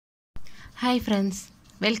Hi friends,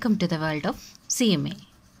 welcome to the world of CMA.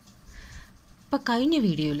 ഇപ്പോൾ കഴിഞ്ഞ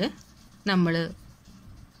വീഡിയോയിൽ നമ്മൾ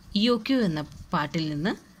EOQ എന്ന പാർട്ടിൽ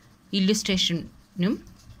നിന്ന് ഇല്ലുസ്ട്രേഷനും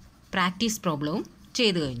പ്രാക്ടീസ് പ്രോബ്ലവും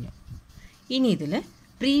ചെയ്തു കഴിഞ്ഞു. ഇനി ഇതിൽ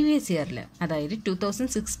പ്രീവിയസ് ഇയറിൽ അതായത്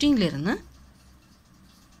 2016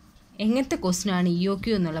 എങ്ങനത്തെ ക്വസ്റ്റ്യനാണ്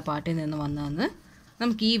EOQ എന്നുള്ള പാർട്ടിൽ നിന്ന് വന്നതെന്ന്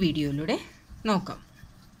നമുക്ക് ഈ വീഡിയോയിലൂടെ നോക്കാം.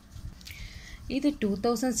 ഇത്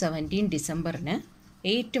 2017 ഡിസംബറിന്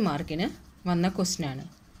 8 മാർക്കിന് വന്ന ക്വസ്റ്റ്യനാണ്.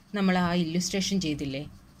 നമ്മൾ ആ ഇല്ലുസ്ട്രേഷൻ ചെയ്തില്ലേ,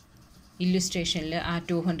 ഇല്ലുസ്ട്രേഷനിൽ ആ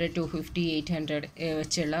 200, 250, 800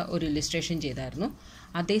 വെച്ചുള്ള ഒരു ഇല്ലുസ്ട്രേഷൻ ചെയ്തായിരുന്നു.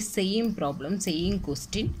 അതേ സെയിം പ്രോബ്ലം, സെയിം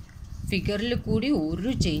ക്വസ്റ്റ്യൻ, ഫിഗറിൽ കൂടി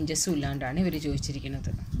ഒരു ചേഞ്ചസും ഇല്ലാണ്ടാണ് ഇവർ ചോദിച്ചിരിക്കുന്നത്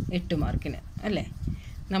 8 മാർക്കിന് അല്ലേ.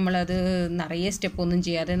 നമ്മളത് നിറയെ സ്റ്റെപ്പൊന്നും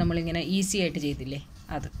ചെയ്യാതെ നമ്മളിങ്ങനെ ഈസി ആയിട്ട് ചെയ്തില്ലേ,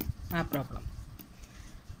 അത് ആ പ്രോബ്ലം.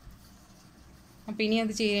 അപ്പോൾ ഇനി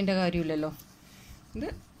അത് ചെയ്യേണ്ട കാര്യമില്ലല്ലോ. ഇത്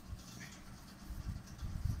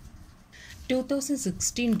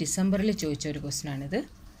 2016 ഡിസംബറിൽ ചോദിച്ച ഒരു ക്വസ്റ്റ്യനാണിത്.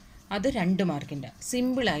 അത് 2 മാർക്കിൻ്റെ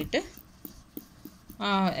സിമ്പിളായിട്ട്,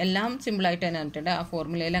 എല്ലാം സിമ്പിളായിട്ട് തന്നെ പറഞ്ഞിട്ടുണ്ട്. ആ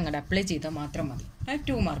ഫോർമുലയിൽ അങ്ങോട്ട് അപ്ലൈ ചെയ്താൽ മാത്രം മതി.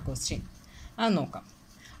 2 മാർക്ക് ക്വസ്റ്റ്യൻ അത് നോക്കാം.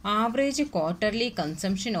 Average quarterly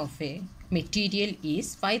consumption of A material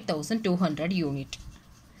is 5200 unit.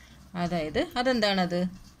 അതായത് അതെന്താണത്,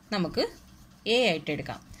 നമുക്ക് എ ആയിട്ട്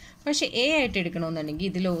എടുക്കാം. പക്ഷേ എ ആയിട്ട് എടുക്കണമെന്നുണ്ടെങ്കിൽ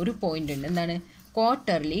ഇതിൽ ഒരു പോയിൻ്റ് ഉണ്ട്. എന്താണ്?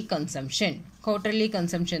 Quarterly consumption. ക്വാർട്ടർലി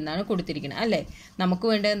കൺസംഷൻ എന്നാണ് കൊടുത്തിരിക്കുന്നത് അല്ലേ. നമുക്ക്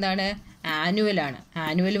വേണ്ടത് എന്താണ്? ആനുവലാണ്.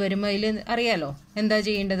 ആനുവൽ വരുമ്പോൾ അതിൽ അറിയാലോ എന്താ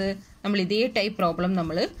ചെയ്യേണ്ടത്. നമ്മൾ ഇതേ ടൈപ്പ് പ്രോബ്ലം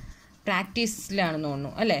നമ്മൾ പ്രാക്ടീസിലാണെന്ന്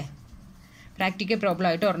തോന്നുന്നു അല്ലേ, പ്രാക്ടിക്കൽ പ്രോബ്ലം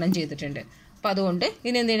ആയിട്ട് ഒരെണ്ണം ചെയ്തിട്ടുണ്ട്. അപ്പോൾ അതുകൊണ്ട്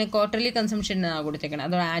ഇതിനെന്താണ് ക്വാർട്ടർലി കൺസംഷൻ എന്നാണ് കൊടുത്തേക്കണം.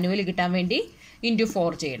 അത് ആനുവൽ കിട്ടാൻ വേണ്ടി ഇൻറ്റു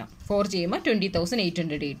 4 ചെയ്യണം. 4 ചെയ്യുമ്പോൾ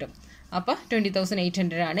 20,800 കിട്ടും. അപ്പോൾ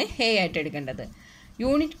 20,800 ആണ് എ ആയിട്ട് എടുക്കേണ്ടത്.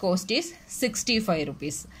 Unit cost is 65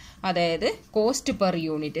 rupees. അതായത് കോസ്റ്റ് പെർ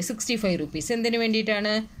യൂണിറ്റ് 65 റുപ്പീസ്. എന്തിനു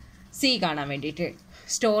വേണ്ടിയിട്ടാണ്? സി കാണാൻ വേണ്ടിയിട്ട്.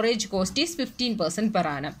 Storage cost is 15% per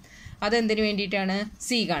annum. അതെന്തിനു വേണ്ടിയിട്ടാണ്?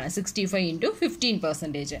 സി കാണാൻ. 65 into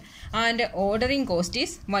 15%. And ordering cost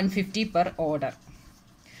is 150 per order.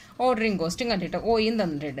 Ordering കോസ്റ്റും കണ്ടിട്ട് ഓയും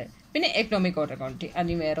തന്നിട്ടുണ്ട്. പിന്നെ എക്കണോമിക് ഓർഡർ ക്വാണ്ടിറ്റി,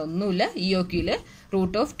 അതിന് വേറെ ഒന്നുമില്ല. EOQയിൽ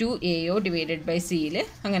 √2AO ഡിവൈഡഡ് ബൈ സിയിൽ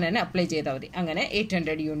അങ്ങനെ തന്നെ അപ്ലൈ ചെയ്താൽ മതി. അങ്ങനെ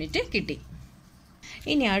 800 യൂണിറ്റ് കിട്ടി.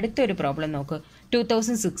 ഇനി അടുത്തൊരു പ്രോബ്ലം നോക്ക്.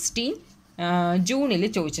 2016 ജൂണിൽ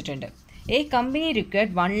ചോദിച്ചിട്ടുണ്ട്. A company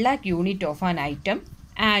required 1 lakh unit of an item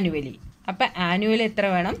annually. അപ്പം ആനുവൽ എത്ര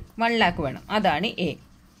വേണം? 1 lakh വേണം. അതാണ് A.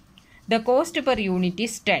 The cost per unit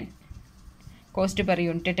is 10. Cost per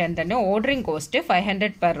unit 10 തന്നെ. Ordering cost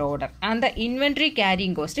 500 per order. And the inventory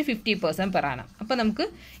carrying cost 50% per annum. അപ്പോൾ നമുക്ക്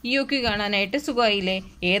EOQ കാണാനായിട്ട് സുഖമായില്ലേ.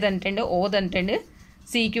 ഏ തന്നിട്ടുണ്ട്, ഓ തന്നിട്ടുണ്ട്,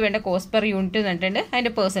 സിക്ക് വേണ്ട കോസ്റ്റ് പെർ യൂണിറ്റ് തന്നിട്ടുണ്ട്,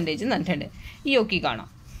 അതിൻ്റെ പെർസെൻറ്റേജ് തന്നിട്ടുണ്ട്. EOQ കാണാം.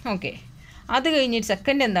 ഓക്കെ, അത് കഴിഞ്ഞിട്ട്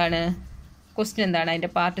സെക്കൻഡ് എന്താണ് ക്വസ്റ്റ്യൻ എന്താണ്? അതിൻ്റെ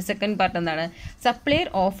സെക്കൻഡ് പാർട്ട് എന്താണ്? Supplier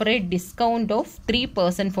offer A discount of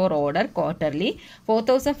 3% four order quarterly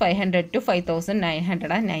 4,500 to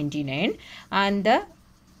 5,999 and the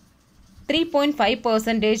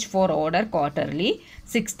 3.5% four order quarterly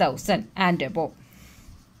 6,000 and above.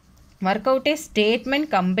 Work out a statement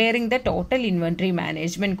comparing the total inventory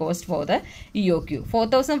management cost for the EOQ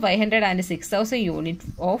 4,500 and 6,000 units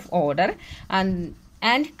of order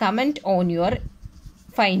and comment on your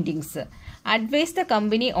findings. Advise the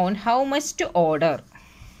company on how much to order.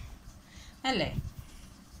 അല്ലേ.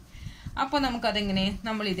 അപ്പോൾ നമുക്കതെങ്ങനെ,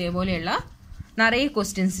 നമ്മൾ ഇതേപോലെയുള്ള നിറയെ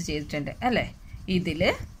questions ചെയ്തിട്ടുണ്ട് അല്ലേ. ഇതിൽ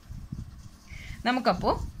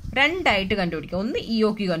നമുക്കപ്പോൾ 2 ആയിട്ട് കണ്ടുപിടിക്കാം. ഒന്ന്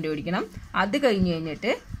EOQ കണ്ടുപിടിക്കണം. അത് കഴിഞ്ഞ്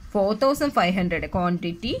കഴിഞ്ഞിട്ട് 4,500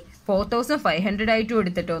 ക്വാണ്ടിറ്റി 4,500 ആയിട്ടും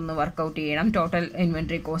എടുത്തിട്ട് ഒന്ന് വർക്കൗട്ട് ചെയ്യണം. ടോട്ടൽ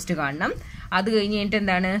ഇൻവെൻട്രി കോസ്റ്റ് കാണണം. അത് കഴിഞ്ഞ് കഴിഞ്ഞിട്ട്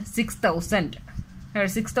എന്താണ്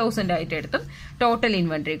 6,000 ആയിട്ട് എടുത്തും ടോട്ടൽ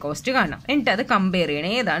ഇൻവെൻട്രി കോസ്റ്റ് കാണണം. എന്നിട്ട് അത് കമ്പയർ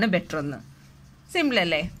ചെയ്യണം ഏതാണ് ബെറ്റർ എന്ന്. സിമ്പിൾ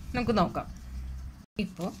അല്ലേ, നമുക്ക് നോക്കാം.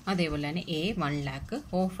 ഇപ്പോൾ അതേപോലെ തന്നെ A 1 lakh,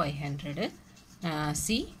 O 500,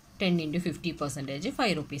 C 10 into 50%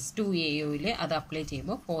 5 rupees. 2AOയിൽ അത് അപ്ലൈ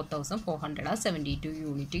ചെയ്യുമ്പോൾ 4,472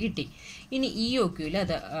 യൂണിറ്റ് കിട്ടി. ഇനി EOQയിൽ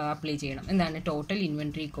അത് അപ്ലൈ ചെയ്യണം. എന്താണ്? ടോട്ടൽ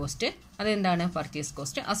ഇൻവെൻട്രി കോസ്റ്റ്, അതെന്താണ്? പർച്ചേസ്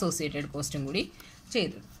കോസ്റ്റ്, അസോസിയേറ്റഡ് കോസ്റ്റും കൂടി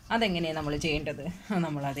ചെയ്തു. അതെങ്ങനെയാണ് നമ്മൾ ചെയ്യേണ്ടത്?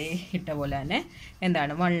 നമ്മളതേ ഇട്ട പോലെ തന്നെ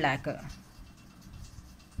എന്താണ് 1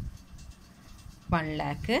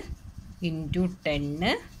 lakh ഇൻറ്റു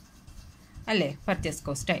 10 അല്ലേ, പർച്ചേസ്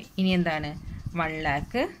കോസ്റ്റായി. ഇനി എന്താണ് 1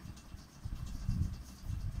 lakh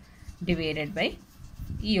divided by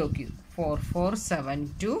EOQ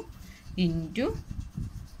 4472 into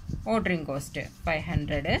ordering cost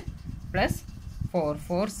 500 plus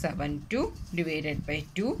 4472 divided by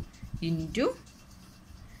 2 into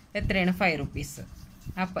എത്രയാണ്? 5 റുപ്പീസ്.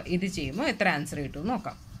 അപ്പോൾ ഇത് ചെയ്യുമ്പോൾ എത്ര ആൻസർ കിട്ടും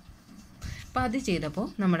നോക്കാം. അപ്പോൾ അത് ചെയ്തപ്പോൾ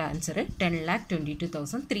നമ്മുടെ ആൻസർ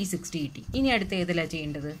 10,22,360 കിട്ടി. ഇനി അടുത്ത ഏതിലാണ്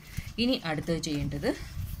ചെയ്യേണ്ടത്? ഇനി അടുത്തത് ചെയ്യേണ്ടത്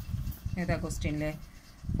ഏതാ ക്വസ്റ്റ്യനിലെ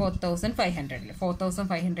 4500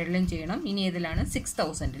 4500 ചെയ്യണം. ഇനി ഏതിലാണ്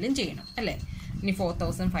 6000 ചെയ്യണം അല്ലേ. ഇനി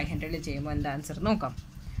 4500 ചെയ്യുമ്പോൾ എന്താ ആൻസർ നോക്കാം.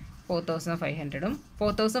 4500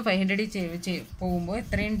 പോകുമ്പോൾ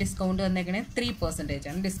എത്രയും ഡിസ്കൗണ്ട് വന്നേക്കണേ 3%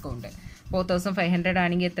 ആണ് ഡിസ്കൗണ്ട്. 4500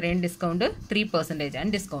 ആണെങ്കിൽ എത്രയും ഡിസ്കൗണ്ട് 3% ആണ്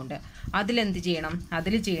ഡിസ്കൗണ്ട്. അതിലെന്ത് ചെയ്യണം,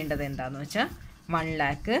 അതിൽ ചെയ്യേണ്ടത് എന്താണെന്ന് വെച്ചാൽ 1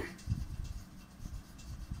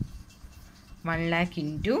 lakh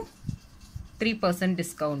ഇൻറ്റു 3%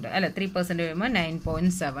 ഡിസ്കൗണ്ട് അല്ല 3% വരുമ്പോൾ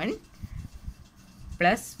 9.7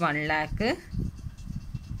 plus 1 lakh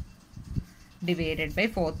divided by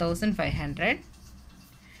 4500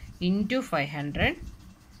 into 500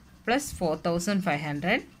 plus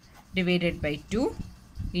 4500 divided by 2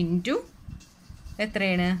 into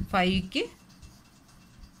എത്രയാണ് 5ക്ക്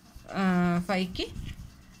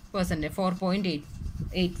പെർസെൻറ്റേജ്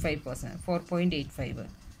 4.85%. 4.85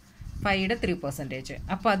 5യുടെ 3%.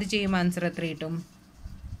 അപ്പോൾ അത് ചെയ്യുമ്പോൾ ആൻസർ എത്ര കിട്ടും?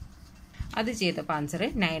 അത് ചെയ്തപ്പോൾ ആൻസർ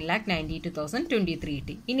 9,92,023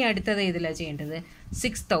 കിട്ടി. ഇനി അടുത്തത് ഏതിലാണ് ചെയ്യേണ്ടത്?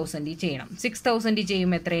 6,000 ചെയ്യണം. 6,000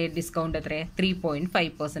 ചെയ്യുമ്പോൾ എത്ര ഡിസ്കൗണ്ട്? എത്ര?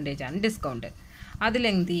 3.5% ആണ് ഡിസ്കൗണ്ട്.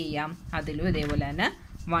 അതിലെന്ത് ചെയ്യാം? അതിലും ഇതേപോലെ തന്നെ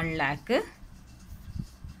 1 lakh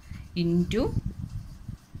ഇൻറ്റു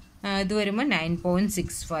ഇത് വരുമ്പോൾ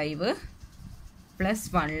 9.65 plus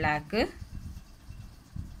 1 lakh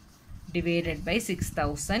divided by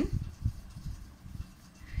 6,000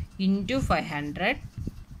 into 500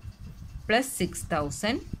 plus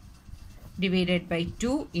 6,000 divided by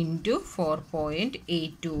 2 into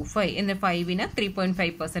 4.825 എന്ന 5ന്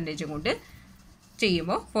 3.5% കൊണ്ട്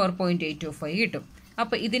ചെയ്യുമ്പോൾ 4.825 കിട്ടും.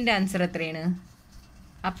 അപ്പോൾ ഇതിൻ്റെ ആൻസർ എത്രയാണ്?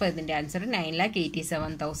 അപ്പോൾ ഇതിൻ്റെ ആൻസർ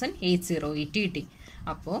 9,87,808 കിട്ടി.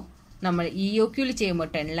 അപ്പോൾ നമ്മൾ EOQയിൽ ചെയ്യുമ്പോൾ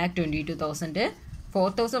 10,22,000,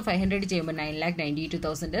 4,500 ചെയ്യുമ്പോൾ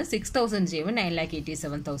 9,92,000, 6,000 ചെയ്യുമ്പോൾ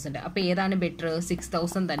 9,87,000. അപ്പോൾ ഏതാണ് ബെറ്റർ?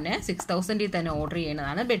 6,000 തന്നെ. 6,000 തന്നെ ഓർഡർ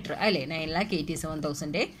ചെയ്യുന്നതാണ് ബെറ്റർ അല്ലേ.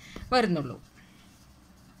 9,87,000 വരുന്നുള്ളൂ.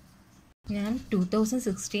 ഞാൻ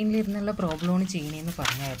 2016 ഇരുന്നുള്ള പ്രോബ്ലമാണ് ചെയ്യണമെന്ന്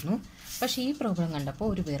പറഞ്ഞായിരുന്നു. പക്ഷേ ഈ പ്രോബ്ലം കണ്ടപ്പോൾ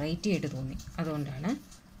ഒരു വെറൈറ്റി ആയിട്ട് തോന്നി, അതുകൊണ്ടാണ്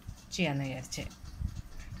ചെയ്യാമെന്ന് വിചാരിച്ചത്.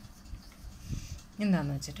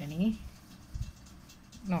 എന്താണെന്ന് വെച്ചിട്ടുണ്ടെങ്കിൽ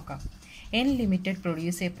നോക്കാം. N Limited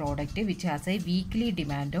produce a product which has a weekly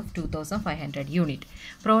demand of 2,500 unit.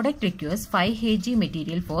 Product requires 5 kg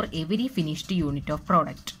material for every finished unit of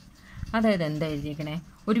product. അതായത് എന്താ എഴുതിയേക്കണേ?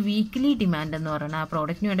 ഒരു വീക്ക്ലി ഡിമാൻഡ് എന്ന് പറയുന്നത് ആ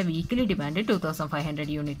പ്രോഡക്റ്റിന് വേണ്ട വീക്ക്ലി ഡിമാൻഡ് 2,500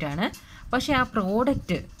 യൂണിറ്റ് ആണ്. പക്ഷേ ആ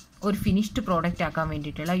പ്രോഡക്റ്റ് ഒരു ഫിനിഷ്ഡ് പ്രോഡക്റ്റ് ആക്കാൻ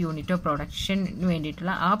വേണ്ടിയിട്ടുള്ള യൂണിറ്റ് ഓഫ് പ്രൊഡക്ഷന്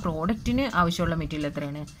വേണ്ടിയിട്ടുള്ള ആ പ്രോഡക്റ്റിന് ആവശ്യമുള്ള മെറ്റീരിയൽ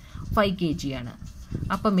എത്രയാണ്? 5 kg ആണ്.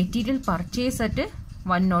 അപ്പോൾ മെറ്റീരിയൽ പർച്ചേസ് അറ്റ്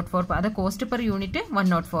 104, അത് cost per unit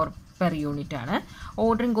 104 per unit ആണ്.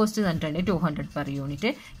 ഓർഡറിംഗ് കോസ്റ്റ് തന്നിട്ടുണ്ട് 200 പെർ യൂണിറ്റ്.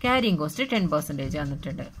 ക്യാരിങ് കോസ്റ്റ് 10%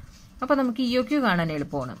 തന്നിട്ടുണ്ട്. അപ്പോൾ നമുക്ക് EOQ കാണാൻ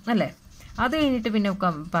എളുപ്പമാണ് അല്ലേ. അത് കഴിഞ്ഞിട്ട് പിന്നെ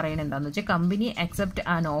പറയുന്നത് എന്താണെന്ന് വെച്ചാൽ company accept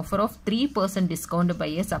an offer of 3% discount by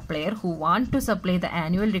A supplier who want to supply the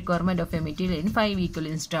annual requirement of A material in 5 equal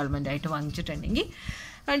instalment ആയിട്ട് വാങ്ങിച്ചിട്ടുണ്ടെങ്കിൽ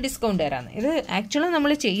ഡിസ്കൗണ്ട് തരാമെന്ന്. ഇത് ആക്ച്വലി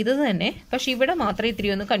നമ്മൾ ചെയ്തത് തന്നെ, പക്ഷേ ഇവിടെ മാത്രമേ ഇത്തിരി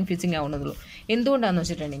ഒന്ന് കൺഫ്യൂസിങ് ആവുന്നതുള്ളൂ. എന്തുകൊണ്ടാണെന്ന്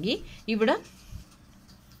വെച്ചിട്ടുണ്ടെങ്കിൽ ഇവിടെ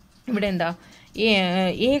എന്താ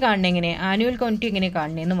കാണുന്നത് എങ്ങനെ, ആനുവൽ ക്വാണ്ടിറ്റി എങ്ങനെ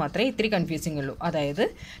കാണുന്നതെന്ന് മാത്രമേ ഇത്തിരി കൺഫ്യൂസിങ് ഉള്ളൂ. അതായത്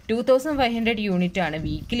 2,500 യൂണിറ്റ് ആണ്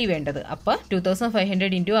വീക്കിലി വേണ്ടത്. അപ്പോൾ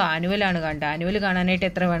 2,500 ഇൻറ്റു ആനുവൽ ആണ് കാണേണ്ടത്. ആനുവൽ കാണാനായിട്ട്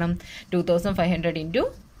എത്ര വേണം? 2,500 ഇൻറ്റു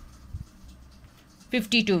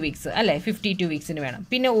 52 വീക്സ് അല്ലേ. 52 വീക്സിന് വേണം.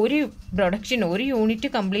 പിന്നെ ഒരു പ്രൊഡക്ഷൻ ഒരു യൂണിറ്റ്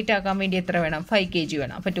കംപ്ലീറ്റ് ആക്കാൻ വേണ്ടി എത്ര വേണം? 5 kg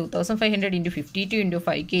വേണം. അപ്പോൾ 2,500 ഇൻറ്റു 52 ഇൻറ്റു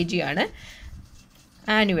 5 kg ആണ്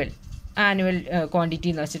ആനുവൽ ക്വാണ്ടിറ്റി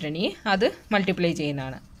എന്ന് വെച്ചിട്ടുണ്ടെങ്കിൽ അത് മൾട്ടിപ്ലൈ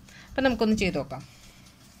ചെയ്യുന്നതാണ്. അപ്പം നമുക്കൊന്ന് ചെയ്ത് നോക്കാം.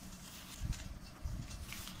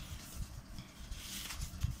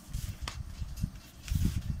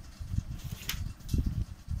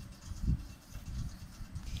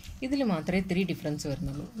 ഇതിൽ മാത്രമേ ഇത്തിരി ഡിഫറൻസ്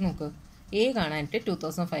വരുന്നുള്ളൂ. നോക്ക്, എ കാണാനായിട്ട്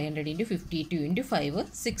 2,500 ഇൻറ്റു 52 ഇൻറ്റു 5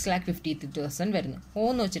 6,50,000 വരുന്നു. O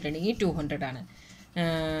എന്ന് വെച്ചിട്ടുണ്ടെങ്കിൽ 200 ആണ്.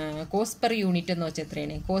 കോസ്റ്റ് പെർ യൂണിറ്റ് എന്ന് വെച്ചാൽ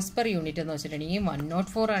എത്രയാണ്? കോസ്റ്റ് പെർ യൂണിറ്റ് എന്ന് വെച്ചിട്ടുണ്ടെങ്കിൽ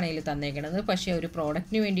 104 ആണ് ഇതിൽ തന്നേക്കണത്. പക്ഷേ ഒരു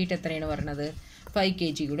പ്രോഡക്റ്റിന് വേണ്ടിയിട്ട് എത്രയാണ് പറഞ്ഞത്? 5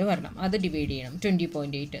 kg കൂടി വരണം. അത് ഡിവൈഡ് ചെയ്യണം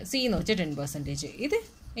 20.8. സി എന്ന് വെച്ചാൽ 10%. ഇത്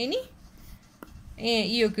ഇനി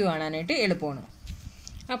EOQ കാണാനായിട്ട് എളുപ്പമാണ്.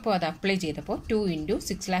 അപ്പോൾ അത് അപ്ലൈ ചെയ്തപ്പോൾ 2 ഇൻറ്റു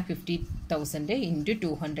 6,50,000 ഇൻറ്റു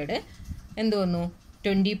 200 എന്ത് വന്നു?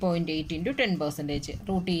 20.8 ഇൻറ്റു 10%.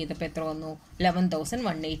 റൂട്ട് ചെയ്തപ്പോൾ എത്ര വന്നു?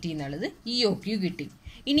 11,180 എന്നുള്ളത് EOQ കിട്ടി.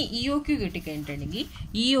 ഇനി EOQ കിട്ടിക്കഴിഞ്ഞിട്ടുണ്ടെങ്കിൽ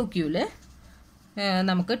EOQയിൽ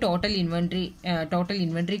നമുക്ക് ടോട്ടൽ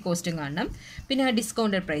ഇൻവെൻട്രി കോസ്റ്റും കാണണം. പിന്നെ ആ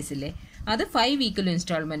ഡിസ്കൗണ്ടഡ് പ്രൈസ് ഇല്ലേ, അത് 5 വീക്കിൽ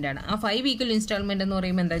ഇൻസ്റ്റാൾമെൻ്റ് ആണ്. ആ 5 വീക്കിൽ ഇൻസ്റ്റാൾമെൻ്റ് എന്ന്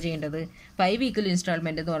പറയുമ്പോൾ എന്താ ചെയ്യേണ്ടത്? 5 വീക്കിൽ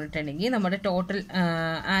ഇൻസ്റ്റാൾമെൻ്റ് എന്ന് പറഞ്ഞിട്ടുണ്ടെങ്കിൽ നമ്മുടെ ടോട്ടൽ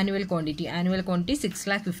ആനുവൽ ക്വാണ്ടിറ്റി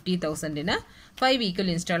 6,50,000 5 വീക്കിൽ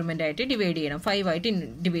ഇൻസ്റ്റാൾമെൻ്റ് ആയിട്ട് ഡിവൈഡ് ചെയ്യണം, 5 ആയിട്ട്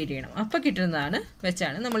ഡിവൈഡ് ചെയ്യണം. അപ്പോൾ കിട്ടുന്നതാണ്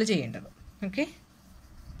വെച്ചാണ് നമ്മൾ ചെയ്യേണ്ടത്. ഓക്കെ,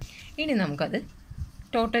 ഇനി നമുക്കത്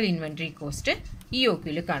ടോട്ടൽ ഇൻവെൻട്രി കോസ്റ്റ്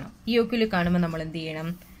EOQയിൽ കാണാം. EOQയിൽ കാണുമ്പോൾ നമ്മൾ എന്ത് ചെയ്യണം?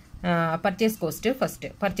 Purchase cost first.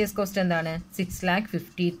 Purchase cost എന്താണ്?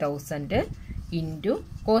 6,50,000 ഇൻറ്റു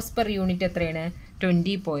കോസ്റ്റ് പെർ യൂണിറ്റ് എത്രയാണ്?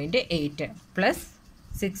 20.8 പ്ലസ്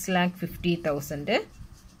 6,50,000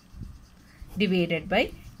 ഡിവൈഡഡ് ബൈ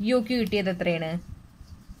EOQ കിട്ടിയത് എത്രയാണ്?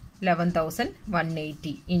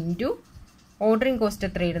 11,180 ഇൻറ്റു ഓർഡറിംഗ് കോസ്റ്റ്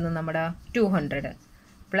എത്രയായിരുന്നു നമ്മുടെ? 200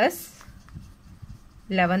 plus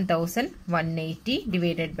 11,180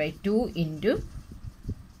 divided by 2 into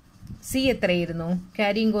C എത്രയായിരുന്നു?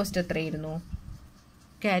 ക്യാരിങ് കോസ്റ്റ് എത്രയായിരുന്നു?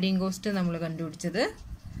 ക്യാരിങ് കോസ്റ്റ് നമ്മൾ കണ്ടുപിടിച്ചത്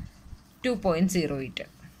 2.08.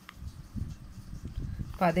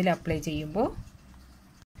 അപ്പോൾ അതിൽ അപ്ലൈ ചെയ്യുമ്പോൾ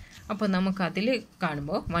അപ്പോൾ നമുക്കതിൽ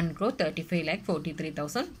കാണുമ്പോൾ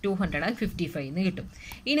 1,35,43,255 എന്ന് കിട്ടും.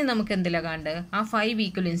 ഇനി നമുക്ക് എന്തെല്ലാം കാണേണ്ടത്? ആ 5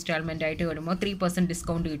 വീക്കിൽ ഇൻസ്റ്റാൾമെൻ്റ് ആയിട്ട് വരുമ്പോൾ 3%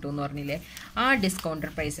 ഡിസ്കൗണ്ട് കിട്ടുമെന്ന് പറഞ്ഞില്ലേ, ആ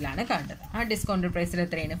ഡിസ്കൗണ്ടഡ് പ്രൈസിലാണ് കാണേണ്ടത്. ആ ഡിസ്കൗണ്ടഡ് പ്രൈസിൽ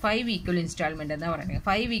എത്രയാണ്? 5 വീക്കിൽ ഇൻസ്റ്റാൾമെൻ്റ് എന്ന് പറയുന്നത്.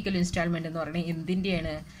 5 വീക്കിൽ ഇൻസ്റ്റാൾമെൻ്റ് എന്ന് പറയുന്നത്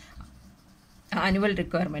എന്തിൻ്റെയാണ്? Annual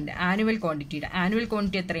requirement, annual ക്വാണ്ടിറ്റിയുടെ. Annual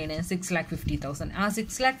quantity എത്രയാണ്? 6,50,000. ആ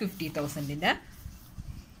 6,50,000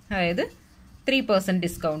 അതായത് 3%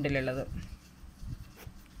 ഡിസ്കൗണ്ടിലുള്ളത്,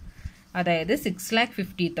 അതായത്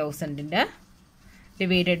 6,50,000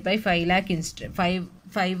 ഡിവൈഡഡ് ബൈ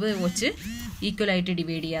 5 വെച്ച് ഈക്വലായിട്ട്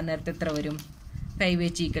ഡിവൈഡ് ചെയ്യാൻ നേരത്തെ എത്ര വരും? 5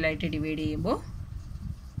 വെച്ച് ഈക്വലായിട്ട് ഡിവൈഡ് ചെയ്യുമ്പോൾ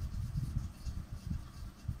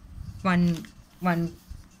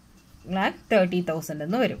 1,30,000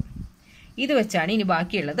 എന്ന് വരും. ഇത് വെച്ചാണ് ഇനി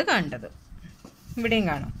ബാക്കിയുള്ളത് കാണേണ്ടത്. ഇവിടെയും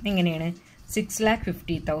കാണാം. എങ്ങനെയാണ്?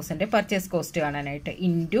 6,50,000 പർച്ചേസ് കോസ്റ്റ് കാണാനായിട്ട്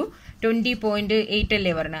ഇൻറ്റു 20.8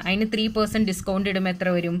 അല്ലേ പറഞ്ഞത്, അതിന് 3% ഡിസ്കൗണ്ട് ഇടുമ്പോൾ എത്ര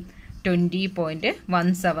വരും?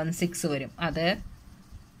 20.176 വരും. അത്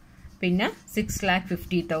പിന്നെ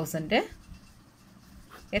 6,50,000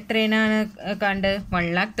 എത്രയാണ് കണ്ട്?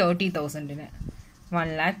 1,30,000.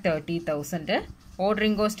 1,30,000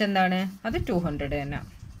 ഓർഡറിംഗ് കോസ്റ്റ് എന്താണ്? അത് 200 തന്നെ.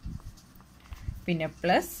 പിന്നെ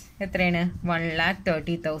പ്ലസ് എത്രയാണ്?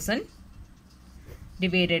 1,30,000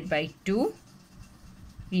 ഡിവൈഡഡ് ബൈ 2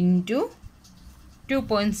 ഇൻറ്റു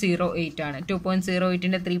 2.08 ആണ്.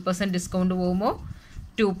 2.08ൻ്റെ 3% ഡിസ്കൗണ്ട് പോകുമ്പോൾ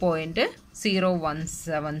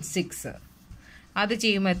 2.0176. അത്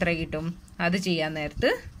ചെയ്യുമ്പോൾ എത്ര കിട്ടും? അത് ചെയ്യാൻ നേരത്ത്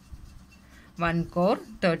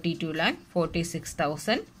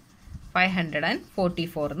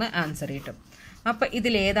 1,32,46,544 എന്ന് ആൻസർ കിട്ടും. അപ്പോൾ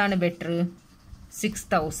ഇതിലേതാണ് ബെറ്റർ?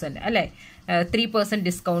 6,000 അല്ലേ, 3%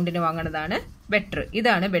 ഡിസ്കൗണ്ടിന് വാങ്ങുന്നതാണ് ബെറ്റർ.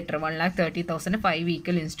 ഇതാണ് ബെറ്റർ. 1,30,000 5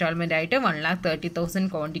 വീക്കിൽ ഇൻസ്റ്റാൾമെൻ്റ് ആയിട്ട് 1,30,000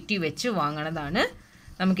 ക്വാണ്ടിറ്റി വെച്ച് വാങ്ങുന്നതാണ്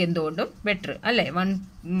നമുക്ക് എന്തുകൊണ്ടും ബെറ്റർ അല്ലേ.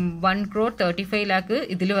 1,35 lakh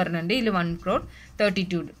ഇതിൽ വരുന്നുണ്ട്, ഇതിൽ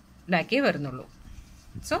 1,32 lakh വരുന്നുള്ളൂ.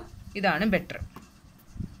 സോ ഇതാണ് ബെറ്റർ.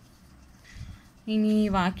 ഇനി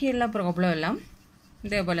ബാക്കിയുള്ള പ്രോബ്ലം എല്ലാം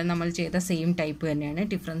ഇതേപോലെ നമ്മൾ ചെയ്ത സെയിം ടൈപ്പ് തന്നെയാണ്,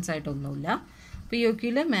 ഡിഫറൻസ് ആയിട്ടൊന്നുമില്ല. അപ്പോൾ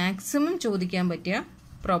EOQയിൽ മാക്സിമം ചോദിക്കാൻ പറ്റിയ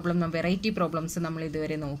പ്രോബ്ലം, വെറൈറ്റി പ്രോബ്ലംസ് നമ്മൾ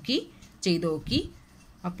ഇതുവരെ ചെയ്ത് നോക്കി.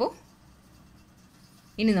 അപ്പോൾ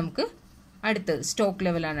ഇനി നമുക്ക് അടുത്തത് സ്റ്റോക്ക്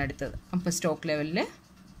ലെവലാണ് അടുത്തത്. അപ്പോൾ സ്റ്റോക്ക് ലെവലിൽ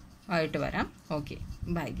ആയിട്ട് വരാം. Okay,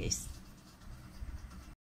 bye guys.